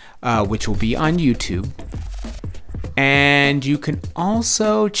Quantum, which will be on YouTube. And you can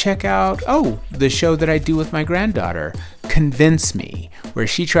also check out, the show that I do with my granddaughter, Convince Me, where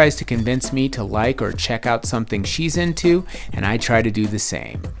she tries to convince me to like or check out something she's into, and I try to do the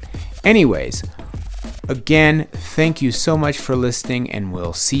same. Anyways, again, thank you so much for listening, and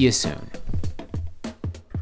we'll see you soon.